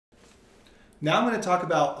Now I'm going to talk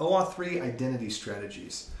about OAuth3 identity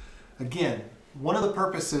strategies. Again, one of the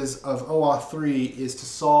purposes of OAuth3 is to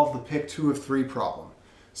solve the pick 2 of 3 problem.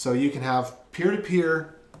 So you can have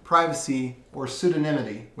peer-to-peer, privacy, or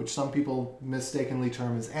pseudonymity, which some people mistakenly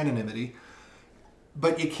term as anonymity,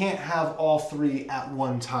 but you can't have all 3 at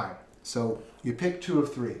one time. So you pick 2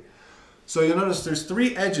 of 3. So you'll notice there's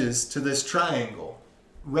 3 edges to this triangle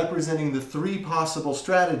representing the 3 possible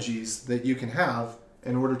strategies that you can have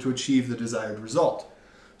in order to achieve the desired result.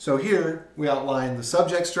 So here we outline the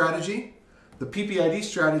subject strategy, the PPID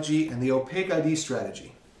strategy, and the opaque ID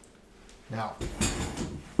strategy. Now,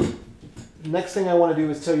 next thing I want to do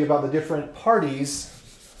is tell you about the different parties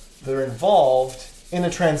that are involved in a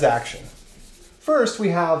transaction. First, we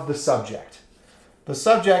have the subject. The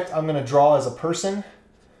subject I'm going to draw as a person,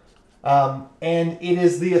 and it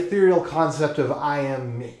is the ethereal concept of I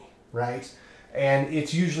am me, right? And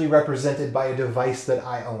it's usually represented by a device that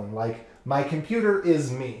I own. Like, my computer is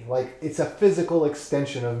me. Like, it's a physical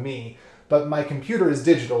extension of me, but my computer is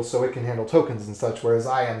digital, so it can handle tokens and such, whereas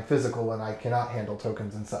I am physical and I cannot handle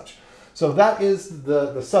tokens and such. So that is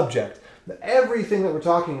the subject. Everything that we're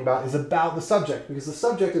talking about is about the subject, because the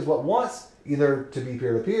subject is what wants either to be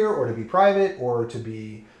peer-to-peer or to be private or to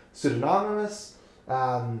be pseudonymous.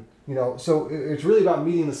 So it's really about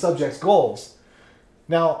meeting the subject's goals.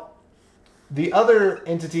 Now, the other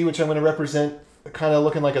entity, which I'm going to represent kind of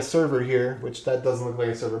looking like a server here, which that doesn't look like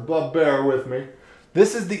a server, but bear with me.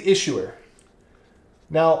 This is the issuer.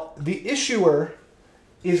 Now, the issuer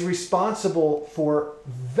is responsible for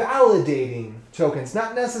validating tokens,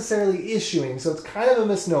 not necessarily issuing. So it's kind of a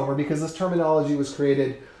misnomer because this terminology was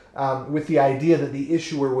created with the idea that the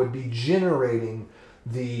issuer would be generating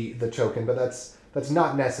the token, but that's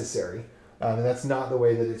not necessary. And that's not the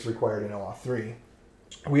way that it's required in OAuth3.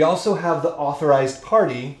 We also have the Authorized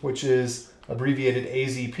Party, which is abbreviated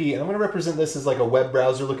AZP, and I'm going to represent this as like a web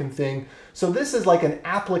browser looking thing. So this is like an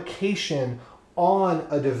application on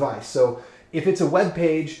a device. So if it's a web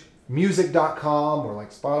page, music.com or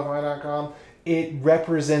like spotify.com, it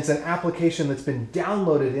represents an application that's been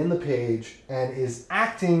downloaded in the page and is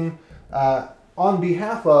acting on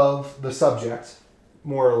behalf of the subject,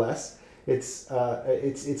 more or less. It's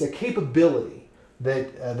a capability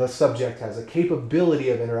that the subject has, a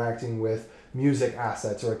capability of interacting with music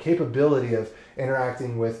assets or a capability of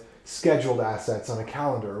interacting with scheduled assets on a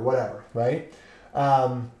calendar or whatever, right?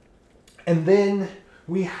 And then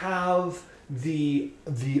we have the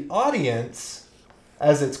audience,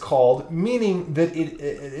 as it's called, meaning that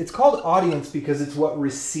it's called audience because it's what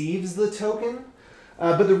receives the token.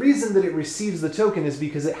 But the reason that it receives the token is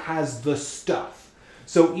because it has the stuff.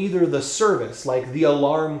 So either the service, like the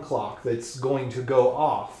alarm clock that's going to go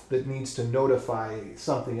off that needs to notify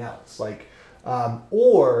something else, like,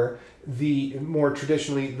 or the more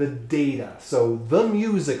traditionally the data, so the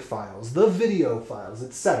music files, the video files,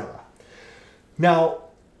 etc. Now,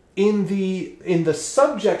 in the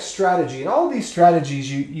subject strategy, and all of these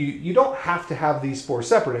strategies, you don't have to have these 4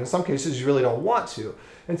 separate. In some cases, you really don't want to.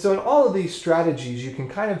 And so in all of these strategies, you can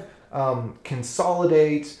kind of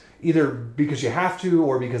consolidate, either because you have to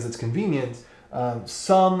or because it's convenient,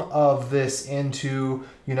 some of this into,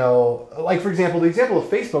 like for example, the example of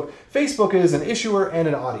Facebook. Facebook is an issuer and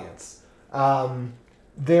an audience.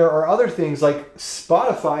 There are other things like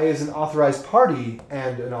Spotify is an authorized party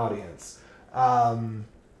and an audience.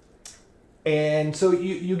 And so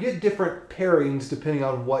you get different pairings depending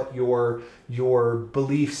on what your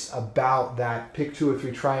beliefs about that pick 2 or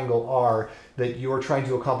 3 triangle are that you're trying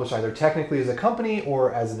to accomplish either technically as a company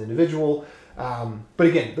or as an individual. But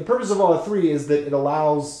again, the purpose of OAuth3 is that it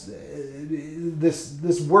allows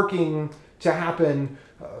this working to happen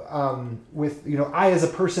with, I as a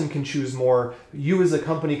person can choose more, you as a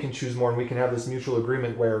company can choose more, and we can have this mutual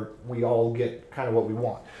agreement where we all get kind of what we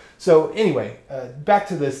want. So anyway, back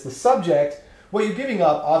to this, the subject, what you're giving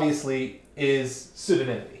up, obviously, is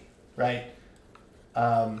pseudonymity, right?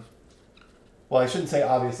 Well, I shouldn't say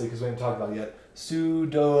obviously because we haven't talked about it yet.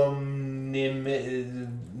 Pseudonym,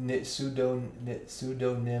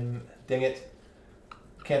 dang it,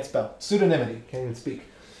 can't spell. Pseudonymity, can't even speak.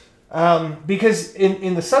 Because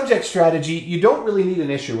in the subject strategy, you don't really need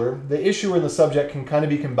an issuer. The issuer and the subject can kind of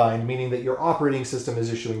be combined, meaning that your operating system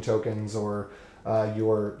is issuing tokens, or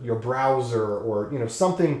your browser, or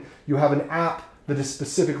something. You have an app that is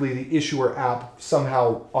specifically the issuer app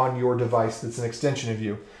somehow on your device that's an extension of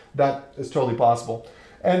you. That is totally possible.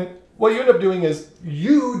 And what you end up doing is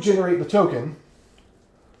you generate the token,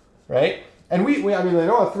 right? And I mean, in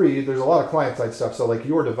OAuth3, there's a lot of client-side stuff, so like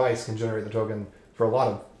your device can generate the token for a lot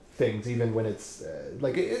of things, even when it's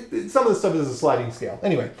some of the stuff is a sliding scale.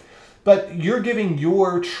 Anyway, But you're giving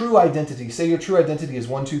your true identity. Say your true identity is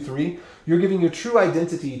 123. You're giving your true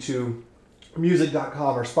identity to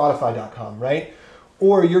music.com or spotify.com, right?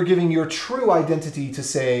 Or you're giving your true identity to,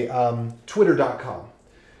 say, twitter.com.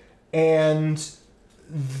 And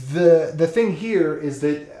the thing here is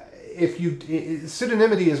that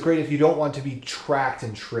pseudonymity is great if you don't want to be tracked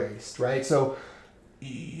and traced, right? So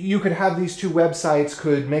you could have these two websites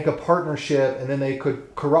could make a partnership, and then they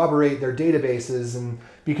could corroborate their databases, and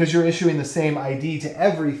because you're issuing the same ID to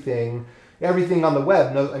everything on the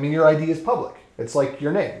web. No, I mean, your ID is public. It's like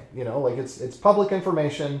your name, you know, like it's public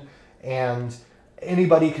information, and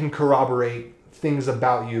anybody can corroborate things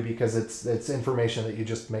about you because it's information that you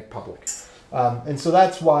just make public. And so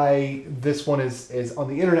that's why this one is on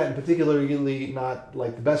the internet and particularly not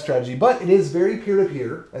like the best strategy, but it is very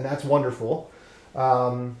peer-to-peer, and that's wonderful.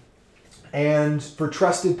 And for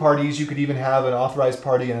trusted parties, you could even have an authorized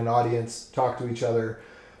party and an audience talk to each other.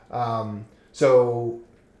 So,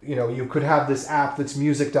 you know, you could have this app that's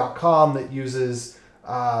music.com that uses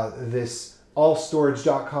this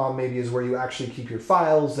allstorage.com maybe is where you actually keep your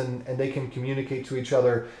files, and they can communicate to each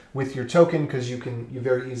other with your token, because you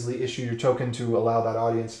very easily issue your token to allow that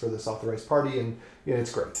audience for this authorized party, and you know,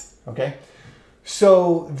 it's great. Okay,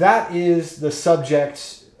 so that is the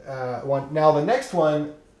subject one. Now the next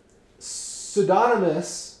one,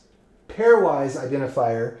 pseudonymous pairwise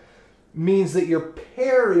identifier, means that you're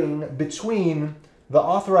pairing between the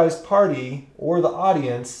authorized party or the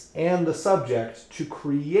audience and the subject to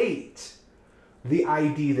create the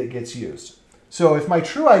ID that gets used. So if my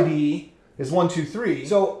true ID is 123,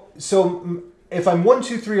 so if I'm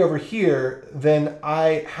 123 over here, then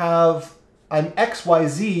I'm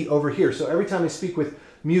XYZ over here. So every time I speak with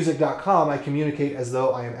music.com, I communicate as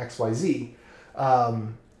though I am XYZ.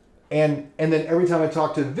 And then every time I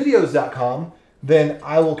talk to videos.com, then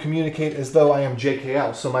I will communicate as though I am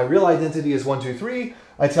JKL. So my real identity is 123.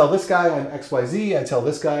 I tell this guy I'm XYZ. I tell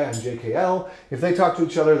this guy I'm JKL. If they talk to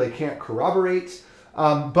each other, they can't corroborate.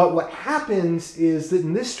 But what happens is that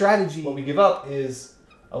in this strategy, what we give up is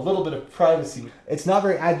a little bit of privacy. It's not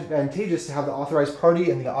very advantageous to have the authorized party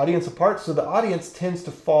and the audience apart. So the audience tends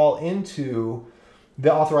to fall into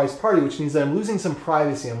the authorized party, which means that I'm losing some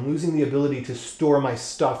privacy. I'm losing the ability to store my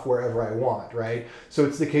stuff wherever I want, right? So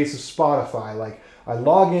it's the case of Spotify. Like, I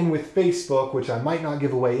log in with Facebook, which I might not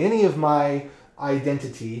give away any of my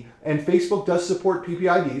identity, and Facebook does support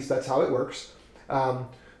PPIDs. That's how it works.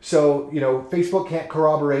 So, you know, Facebook can't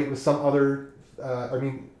corroborate with some other,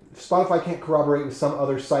 Spotify can't corroborate with some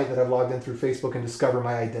other site that I've logged in through Facebook and discover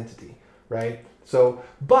my identity, right? So,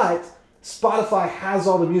 but Spotify has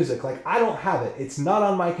all the music. Like, I don't have it. It's not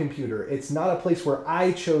on my computer. It's not a place where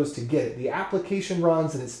I chose to get it. The application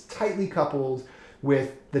runs and it's tightly coupled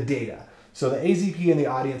with the data. So the AZP and the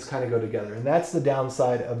audience kind of go together, and that's the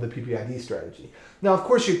downside of the PPID strategy. Now, of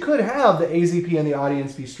course, you could have the AZP and the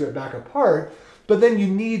audience be stripped back apart, but then you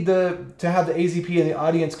need to have the AZP and the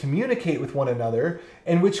audience communicate with one another,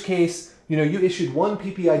 in which case, you know, you issued one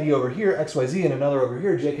PPID over here, XYZ, and another over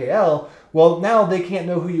here, JKL. Well, now they can't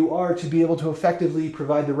know who you are to be able to effectively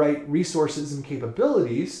provide the right resources and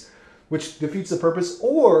capabilities, which defeats the purpose.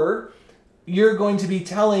 Or you're going to be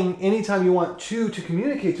telling, anytime you want two to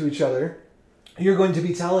communicate to each other, you're going to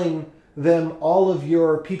be telling them all of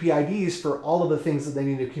your PPIDs for all of the things that they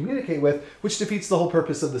need to communicate with, which defeats the whole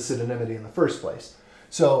purpose of the pseudonymity in the first place.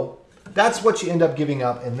 So that's what you end up giving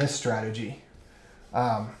up in this strategy.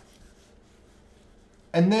 And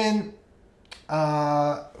then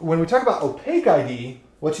when we talk about opaque ID,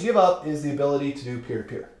 what you give up is the ability to do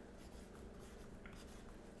peer-to-peer.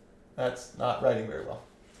 That's not writing very well.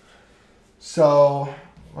 So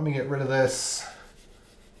let me get rid of this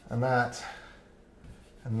and that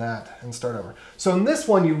and start over. So in this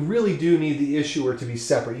one, you really do need the issuer to be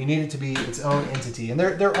separate. You need it to be its own entity. And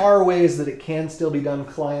there are ways that it can still be done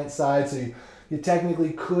client-side. So you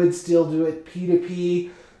technically could still do it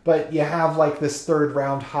P2P, but you have like this third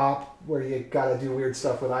round hop where you got to do weird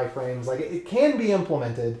stuff with iframes. Like, it can be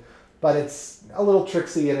implemented, but it's a little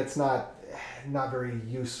tricksy and it's not very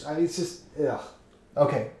useful. I mean, it's just, ugh.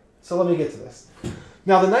 Okay, so let me get to this.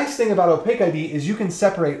 Now, the nice thing about opaque ID is you can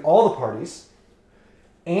separate all the parties,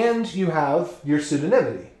 and you have your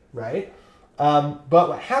pseudonymity, right? But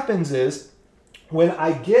what happens is, when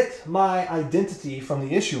I get my identity from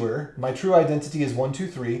the issuer, my true identity is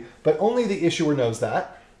 123, but only the issuer knows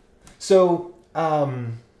that. So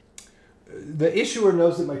the issuer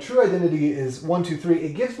knows that my true identity is 123.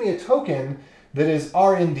 It gives me a token that is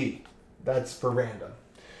RND. That's for random.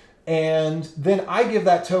 And then I give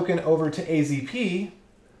that token over to AZP,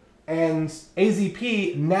 and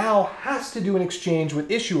AZP now has to do an exchange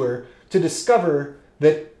with issuer to discover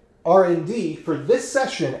that RND for this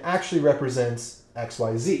session actually represents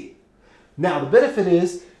XYZ. Now, the benefit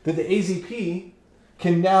is that the AZP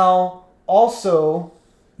can now also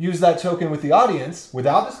use that token with the audience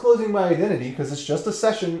without disclosing my identity, because it's just a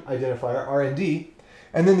session identifier, RND,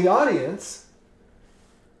 and then the audience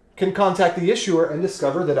can contact the issuer and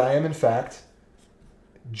discover that I am, in fact,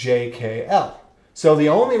 JKL. So the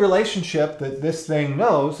only relationship that this thing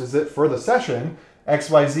knows is that for the session,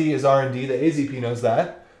 XYZ is RND, the AZP knows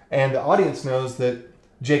that, and the audience knows that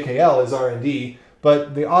JKL is RND,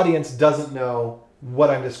 but the audience doesn't know what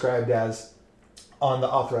I'm described as on the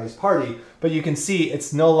authorized party. But you can see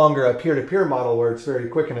it's no longer a peer-to-peer model where it's very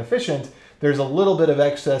quick and efficient. There's a little bit of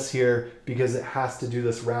excess here because it has to do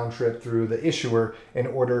this round trip through the issuer in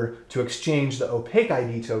order to exchange the opaque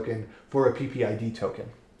ID token for a PPID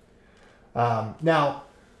token. Now,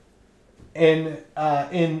 in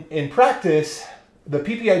practice, the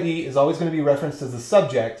PPID is always going to be referenced as the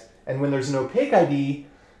subject, and when there's an opaque ID,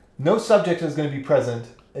 no subject is going to be present.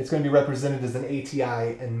 It's going to be represented as an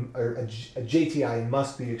ATI or a JTI and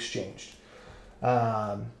must be exchanged.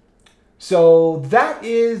 So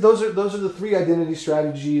those are the three identity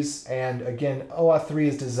strategies, and again, OAuth3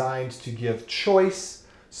 is designed to give choice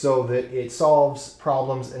so that it solves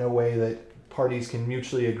problems in a way that parties can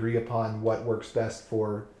mutually agree upon what works best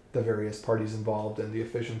for the various parties involved and the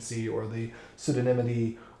efficiency or the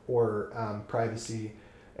pseudonymity or privacy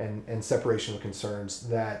and separation of concerns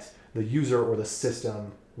that the user or the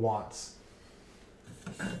system wants.